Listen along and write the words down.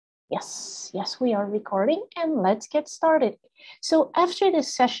Yes, we are recording, and let's get started. So after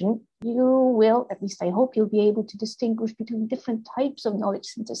this session, you will, at least I hope you'll be able to distinguish between different types of knowledge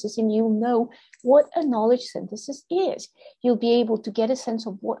synthesis, and you'll know what a knowledge synthesis is. You'll be able to get a sense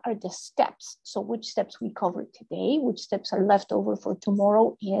of what are the steps. So which steps we covered today, which steps are left over for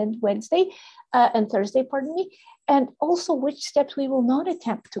tomorrow and Wednesday and Thursday, pardon me, and also which steps we will not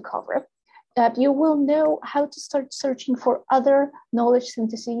attempt to cover. You will know how to start searching for other knowledge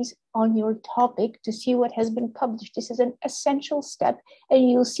syntheses on your topic to see what has been published. This is an essential step, and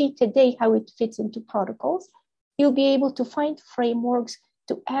you'll see today how it fits into protocols. You'll be able to find frameworks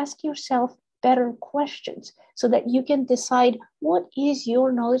to ask yourself better questions so that you can decide what is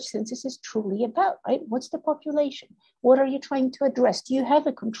your knowledge synthesis truly about, right? What's the population? What are you trying to address? Do you have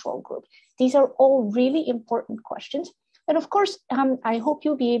a control group? These are all really important questions. And of course, I hope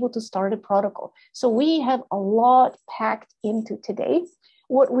you'll be able to start a protocol. So we have a lot packed into today.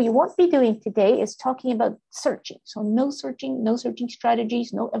 What we won't be doing today is talking about searching. So no searching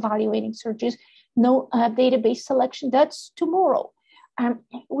strategies, no evaluating searches, no database selection. That's tomorrow.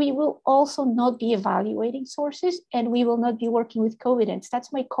 We will also not be evaluating sources, and we will not be working with covidence.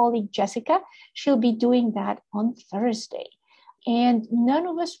 That's my colleague, Jessica. She'll be doing that on Thursday. And none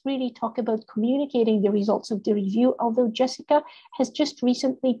of us really talk about communicating the results of the review, although Jessica has just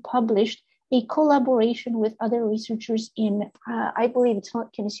recently published a collaboration with other researchers in, I believe it's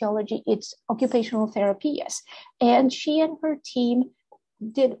not kinesiology, it's occupational therapy, yes. And she and her team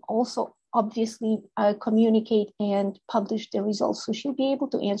did also obviously communicate and publish the results. So she'll be able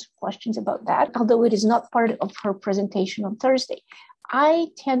to answer questions about that, although it is not part of her presentation on Thursday. I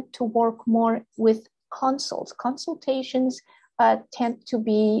tend to work more with consultations, tend to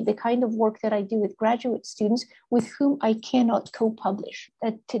be the kind of work that I do with graduate students with whom I cannot co-publish.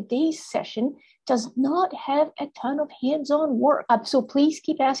 Today's session does not have a ton of hands-on work. So please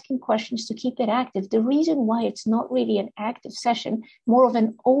keep asking questions to keep it active. The reason why it's not really an active session, more of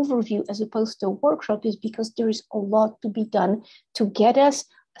an overview as opposed to a workshop, is because there is a lot to be done to get us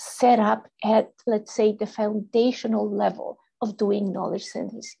set up at, let's say, the foundational level of doing knowledge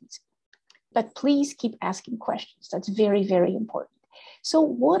syntheses. But please keep asking questions. That's very, very important. So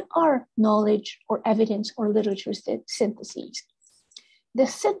what are knowledge or evidence or literature syntheses? The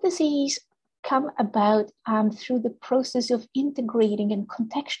syntheses come about through the process of integrating and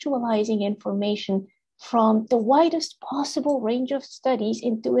contextualizing information from the widest possible range of studies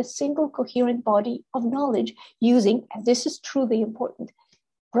into a single coherent body of knowledge using, and this is truly important,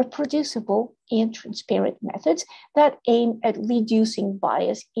 reproducible and transparent methods that aim at reducing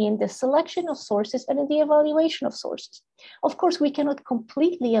bias in the selection of sources and in the evaluation of sources. Of course, we cannot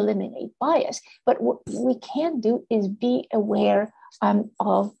completely eliminate bias, but what we can do is be aware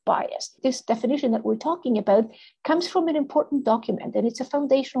of bias. This definition that we're talking about comes from an important document, and it's a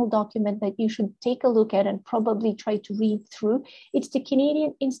foundational document that you should take a look at and probably try to read through. It's the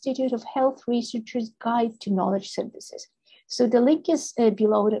Canadian Institute of Health Researchers' Guide to Knowledge Synthesis. So the link is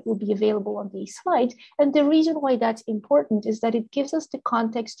below, and it will be available on these slides. And the reason why that's important is that it gives us the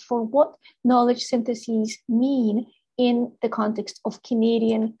context for what knowledge syntheses mean in the context of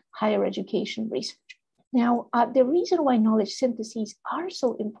Canadian higher education research. Now, the reason why knowledge syntheses are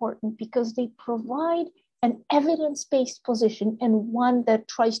so important because they provide an evidence-based position and one that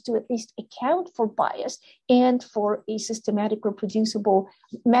tries to at least account for bias and for a systematic reproducible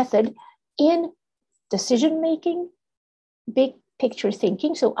method in decision-making, big picture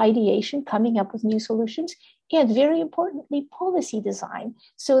thinking, so ideation, coming up with new solutions, and very importantly, policy design,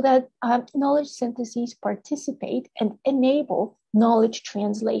 so that knowledge syntheses participate and enable knowledge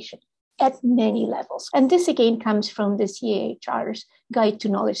translation at many levels. And this again comes from the CAHR's Guide to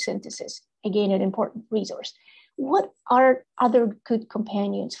Knowledge Synthesis, again, an important resource. What are other good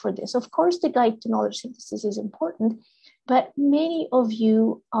companions for this? Of course, the Guide to Knowledge Synthesis is important, but many of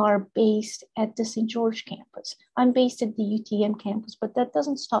you are based at the St. George campus. I'm based at the UTM campus, but that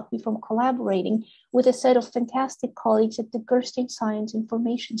doesn't stop me from collaborating with a set of fantastic colleagues at the Gerstein Science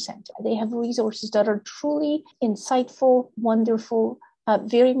Information Center. They have resources that are truly insightful, wonderful,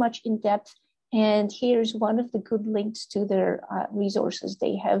 very much in depth. And here's one of the good links to their resources.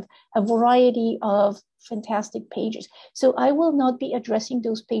 They have a variety of fantastic pages. So I will not be addressing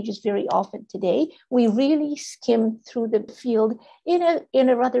those pages very often today. We really skim through the field in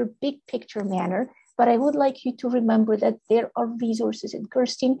a rather big picture manner. But I would like you to remember that there are resources in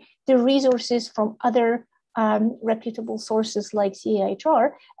Gerstein. There are resources from other reputable sources like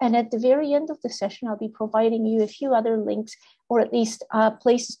CAHR. And at the very end of the session, I'll be providing you a few other links, or at least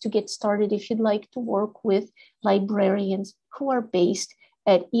places to get started if you'd like to work with librarians who are based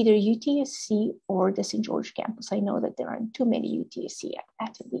at either UTSC or the St. George campus. I know that there aren't too many UTSC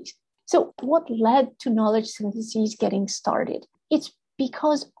attendees. So what led to knowledge syntheses getting started? It's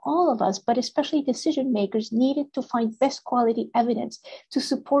because all of us, but especially decision makers, needed to find best quality evidence to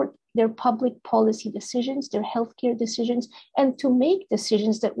support their public policy decisions, their healthcare decisions, and to make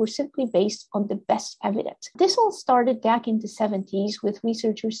decisions that were simply based on the best evidence. This all started back in the 70s with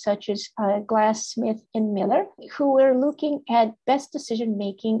researchers such as Glass, Smith, and Miller, who were looking at best decision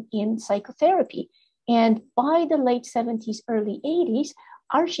making in psychotherapy. And by the late 70s, early 80s,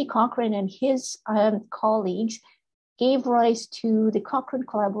 Archie Cochrane and his colleagues gave rise to the Cochrane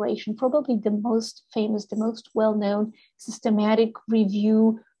collaboration, probably the most famous, the most well-known systematic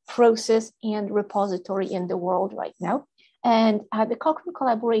review process and repository in the world right now. And the Cochrane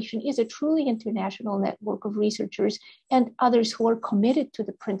collaboration is a truly international network of researchers and others who are committed to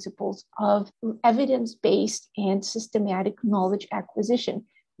the principles of evidence-based and systematic knowledge acquisition,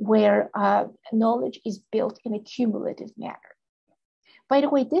 where knowledge is built in a cumulative manner. By the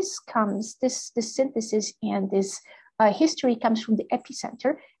way, this synthesis and this history comes from the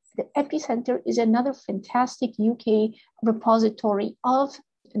Epicenter. The Epicenter is another fantastic UK repository of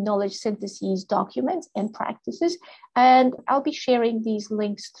knowledge syntheses documents and practices. And I'll be sharing these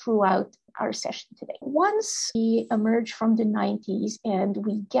links throughout our session today. Once we emerge from the 90s and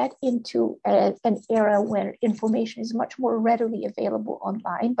we get into an era where information is much more readily available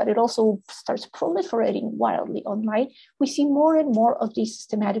online, but it also starts proliferating wildly online, we see more and more of these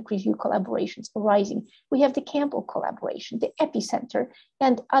systematic review collaborations arising. We have the Campbell collaboration, the Epicenter,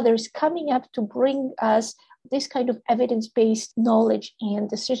 and others coming up to bring us this kind of evidence-based knowledge and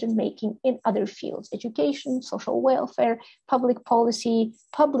decision-making in other fields: education, social welfare, public policy,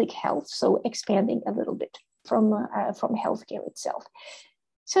 public health, so expanding a little bit from healthcare itself.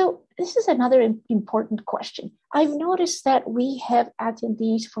 So this is another important question. I've noticed that we have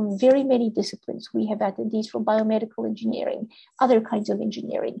attendees from very many disciplines. We have attendees from biomedical engineering, other kinds of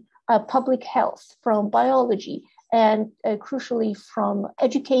engineering, public health, from biology, and crucially from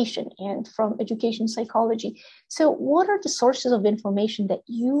education and from education psychology. So what are the sources of information that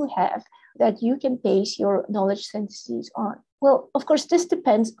you have that you can base your knowledge syntheses on? Well, of course, this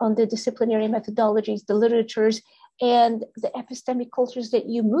depends on the disciplinary methodologies, the literatures, and the epistemic cultures that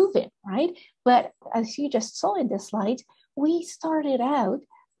you move in, right? But as you just saw in the slides, we started out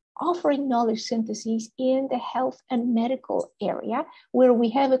offering knowledge syntheses in the health and medical area, where we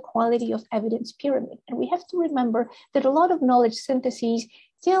have a quality of evidence pyramid. And we have to remember that a lot of knowledge syntheses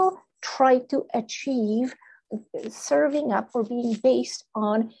still try to achieve serving up or being based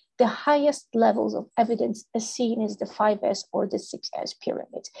on the highest levels of evidence as seen as the 5S or the 6S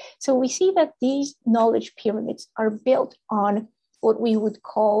pyramids. So we see that these knowledge pyramids are built on what we would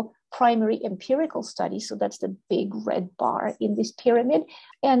call primary empirical studies. So that's the big red bar in this pyramid,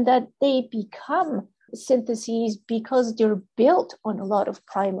 and that they become syntheses because they're built on a lot of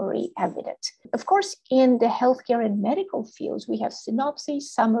primary evidence. Of course, in the healthcare and medical fields, we have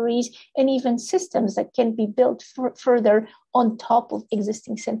synopses, summaries, and even systems that can be built further on top of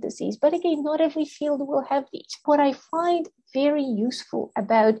existing syntheses. But again, not every field will have these. What I find very useful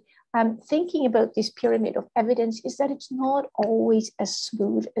about thinking about this pyramid of evidence is that it's not always as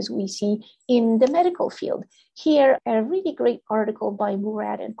smooth as we see in the medical field. Here, a really great article by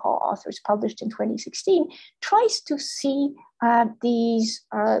Murad and co-authors published in 2016 tries to see these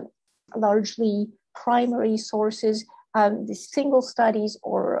largely primary sources, the single studies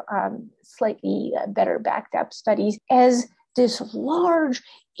or slightly better backed up studies, as this large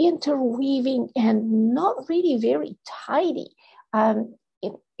interweaving and not really very tidy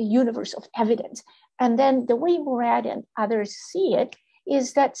universe of evidence. And then the way Murad and others see it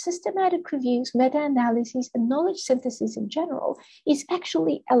is that systematic reviews, meta-analyses, and knowledge synthesis in general is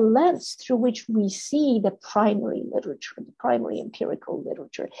actually a lens through which we see the primary literature, the primary empirical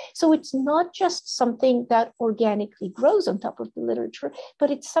literature. So it's not just something that organically grows on top of the literature, but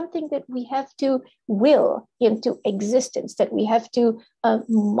it's something that we have to will into existence, that we have to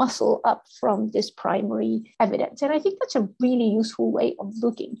muscle up from this primary evidence. And I think that's a really useful way of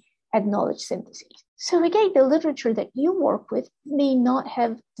looking at knowledge synthesis. So again, the literature that you work with may not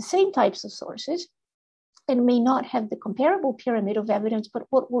have the same types of sources and may not have the comparable pyramid of evidence, but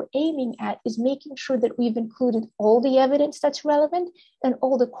what we're aiming at is making sure that we've included all the evidence that's relevant and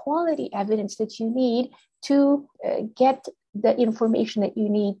all the quality evidence that you need to get the information that you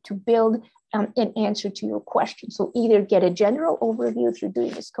need to build an answer to your question. So either get a general overview if you're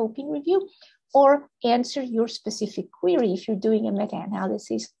doing a scoping review, or answer your specific query if you're doing a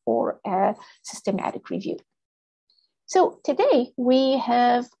meta-analysis or a systematic review. So today we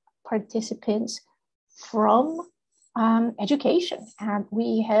have participants from education. And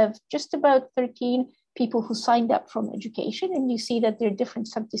we have just about 13 people who signed up from education. And you see that there are different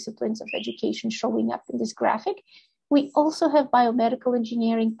subdisciplines of education showing up in this graphic. We also have biomedical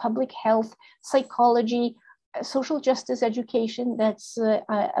engineering, public health, psychology, social justice education, that's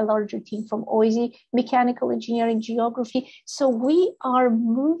a larger team from OISE, mechanical engineering, geography. So we are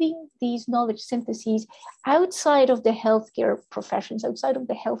moving these knowledge syntheses outside of the healthcare professions, outside of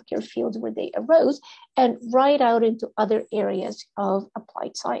the healthcare fields where they arose, and right out into other areas of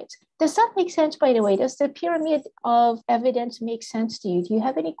applied science. Does that make sense, by the way? Does the pyramid of evidence make sense to you? Do you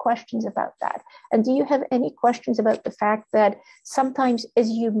have any questions about that? And do you have any questions about the fact that sometimes as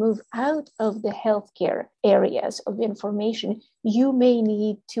you move out of the healthcare areas of information, you may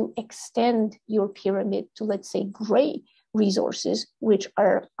need to extend your pyramid to, let's say, gray resources, which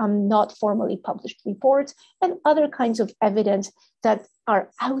are not formally published reports, and other kinds of evidence that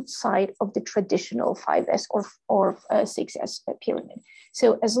are outside of the traditional 5S or 6S pyramid.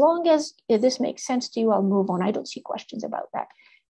 So as long as this makes sense to you, I'll move on. I don't see questions about that.